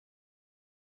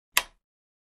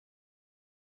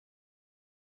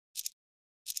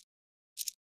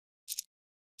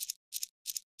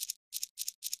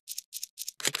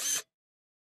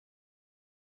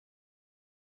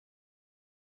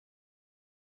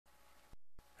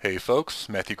Hey folks,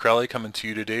 Matthew Crowley coming to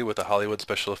you today with a Hollywood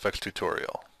special effects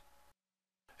tutorial.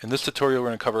 In this tutorial we're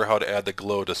going to cover how to add the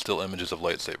glow to still images of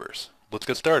lightsabers. Let's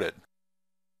get started.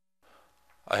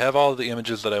 I have all of the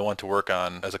images that I want to work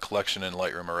on as a collection in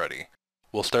Lightroom already.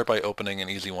 We'll start by opening an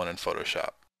easy one in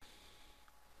Photoshop.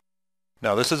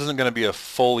 Now this isn't going to be a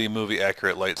fully movie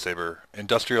accurate lightsaber.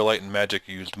 Industrial Light and Magic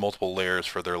used multiple layers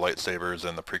for their lightsabers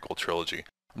in the prequel trilogy.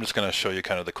 I'm just going to show you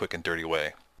kind of the quick and dirty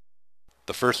way.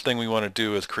 The first thing we want to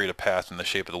do is create a path in the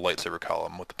shape of the lightsaber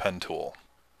column with the pen tool.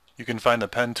 You can find the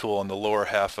pen tool in the lower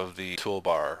half of the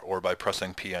toolbar or by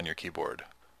pressing P on your keyboard.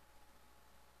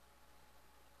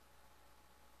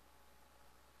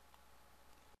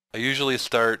 I usually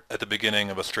start at the beginning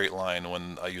of a straight line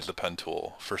when I use the pen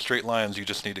tool. For straight lines you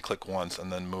just need to click once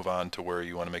and then move on to where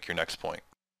you want to make your next point.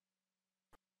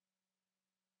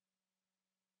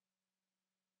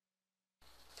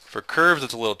 For curves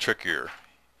it's a little trickier.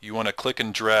 You want to click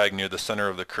and drag near the center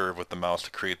of the curve with the mouse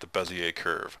to create the Bezier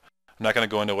curve. I'm not going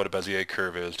to go into what a Bezier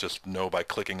curve is, just know by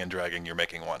clicking and dragging you're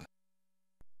making one.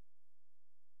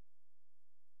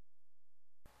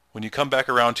 When you come back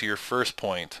around to your first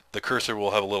point, the cursor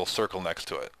will have a little circle next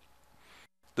to it.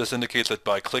 This indicates that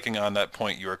by clicking on that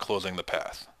point you are closing the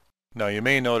path. Now you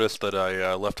may notice that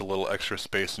I left a little extra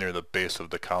space near the base of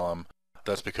the column.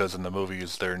 That's because in the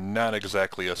movies they're not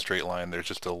exactly a straight line, there's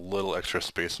just a little extra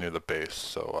space near the base,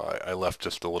 so I left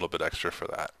just a little bit extra for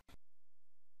that.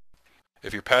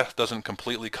 If your path doesn't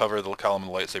completely cover the column of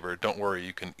the lightsaber, don't worry,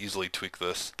 you can easily tweak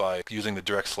this by using the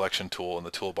direct selection tool in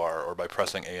the toolbar or by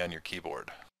pressing A on your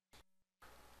keyboard.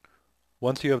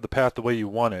 Once you have the path the way you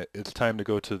want it, it's time to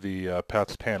go to the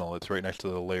Paths panel. It's right next to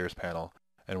the Layers panel,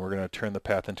 and we're going to turn the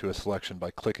path into a selection by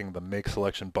clicking the Make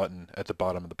Selection button at the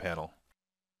bottom of the panel.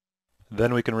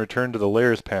 Then we can return to the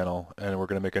Layers panel, and we're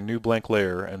going to make a new blank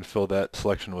layer and fill that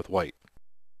selection with white.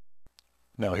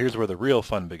 Now here's where the real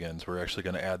fun begins. We're actually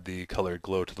going to add the colored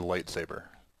glow to the lightsaber.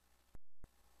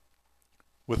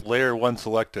 With Layer 1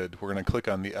 selected, we're going to click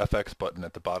on the FX button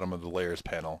at the bottom of the Layers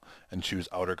panel and choose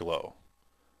Outer Glow.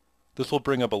 This will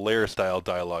bring up a Layer Style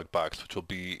dialog box, which will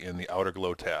be in the Outer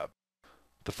Glow tab.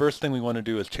 The first thing we want to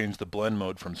do is change the blend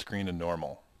mode from screen to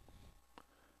normal.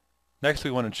 Next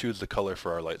we want to choose the color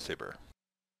for our lightsaber.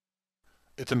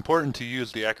 It's important to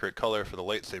use the accurate color for the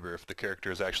lightsaber if the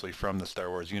character is actually from the Star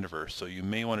Wars universe, so you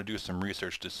may want to do some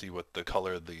research to see what the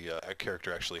color the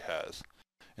character actually has.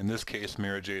 In this case,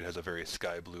 Mara Jade has a very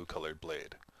sky blue colored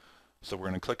blade. So we're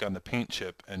going to click on the paint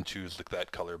chip and choose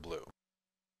that color blue.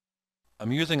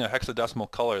 I'm using a hexadecimal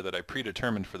color that I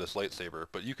predetermined for this lightsaber,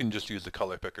 but you can just use the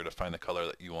color picker to find the color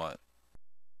that you want.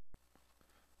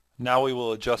 Now we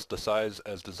will adjust the size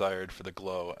as desired for the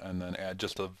glow and then add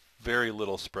just a very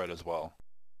little spread as well.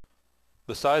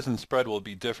 The size and spread will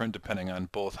be different depending on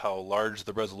both how large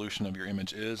the resolution of your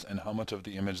image is and how much of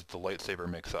the image the lightsaber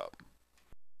makes up.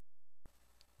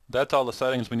 That's all the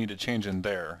settings we need to change in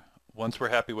there. Once we're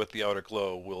happy with the outer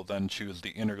glow, we'll then choose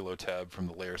the Inner Glow tab from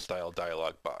the Layer Style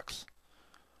dialog box.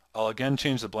 I'll again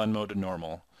change the blend mode to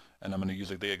normal, and I'm going to use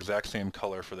the exact same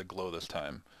color for the glow this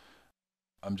time.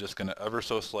 I'm just going to ever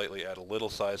so slightly add a little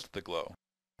size to the glow.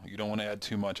 You don't want to add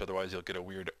too much, otherwise you'll get a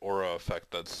weird aura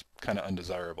effect that's kind of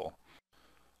undesirable.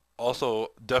 Also,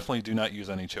 definitely do not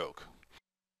use any choke.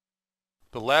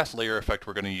 The last layer effect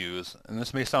we're going to use, and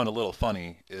this may sound a little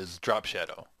funny, is drop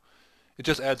shadow. It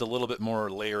just adds a little bit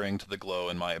more layering to the glow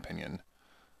in my opinion.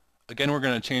 Again, we're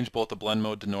going to change both the blend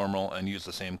mode to normal and use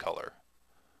the same color.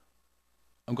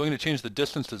 I'm going to change the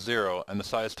distance to 0 and the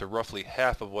size to roughly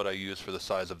half of what I use for the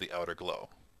size of the outer glow.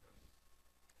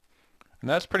 And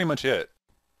that's pretty much it.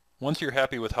 Once you're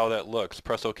happy with how that looks,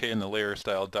 press OK in the Layer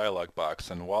Style dialog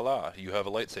box and voila, you have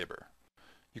a lightsaber.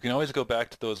 You can always go back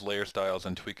to those layer styles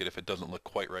and tweak it if it doesn't look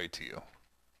quite right to you.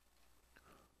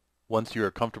 Once you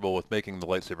are comfortable with making the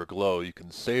lightsaber glow, you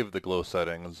can save the glow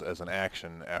settings as an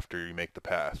action after you make the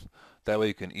path. That way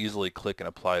you can easily click and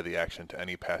apply the action to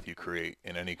any path you create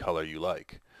in any color you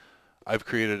like. I've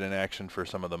created an action for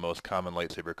some of the most common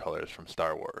lightsaber colors from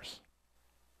Star Wars.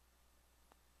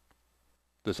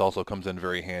 This also comes in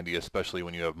very handy, especially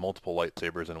when you have multiple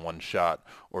lightsabers in one shot,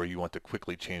 or you want to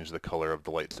quickly change the color of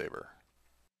the lightsaber.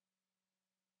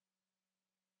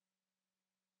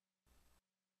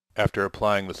 After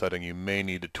applying the setting, you may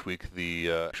need to tweak the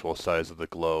actual size of the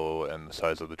glow and the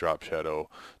size of the drop shadow,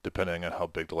 depending on how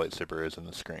big the lightsaber is in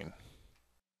the screen.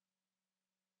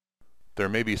 There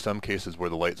may be some cases where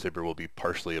the lightsaber will be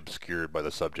partially obscured by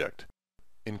the subject.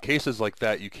 In cases like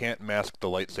that, you can't mask the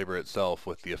lightsaber itself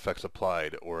with the effects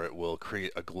applied, or it will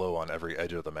create a glow on every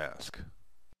edge of the mask.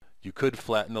 You could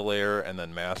flatten the layer and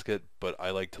then mask it, but I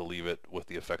like to leave it with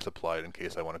the effects applied in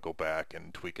case I want to go back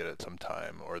and tweak it at some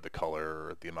time, or the color,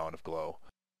 or the amount of glow.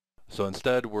 So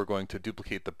instead, we're going to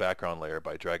duplicate the background layer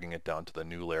by dragging it down to the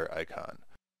new layer icon.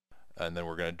 And then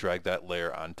we're going to drag that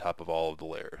layer on top of all of the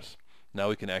layers. Now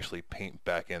we can actually paint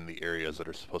back in the areas that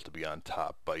are supposed to be on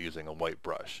top by using a white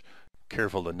brush.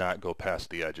 Careful to not go past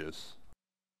the edges.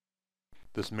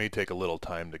 This may take a little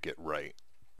time to get right.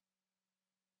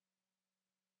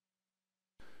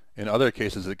 In other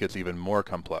cases, it gets even more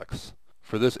complex.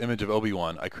 For this image of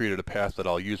Obi-Wan, I created a path that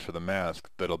I'll use for the mask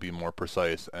that'll be more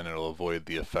precise and it'll avoid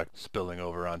the effect spilling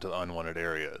over onto the unwanted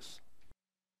areas.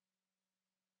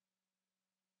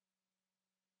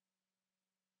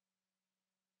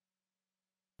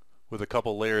 With a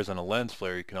couple layers and a lens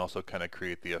flare, you can also kind of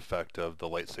create the effect of the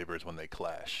lightsabers when they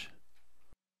clash.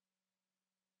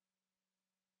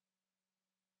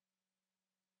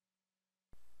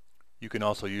 You can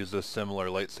also use this similar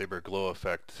lightsaber glow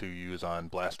effect to use on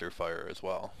blaster fire as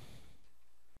well.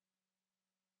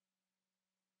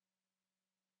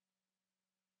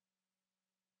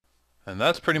 And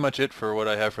that's pretty much it for what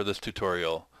I have for this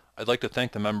tutorial. I'd like to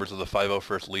thank the members of the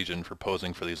 501st Legion for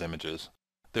posing for these images.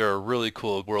 They're a really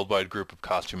cool worldwide group of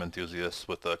costume enthusiasts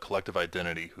with a collective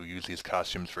identity who use these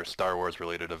costumes for Star Wars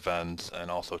related events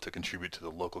and also to contribute to the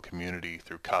local community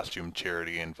through costume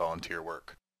charity and volunteer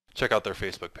work. Check out their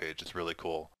Facebook page, it's really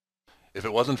cool. If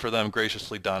it wasn't for them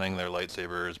graciously donning their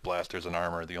lightsabers, blasters, and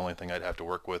armor, the only thing I'd have to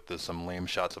work with is some lame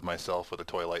shots of myself with a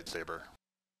toy lightsaber.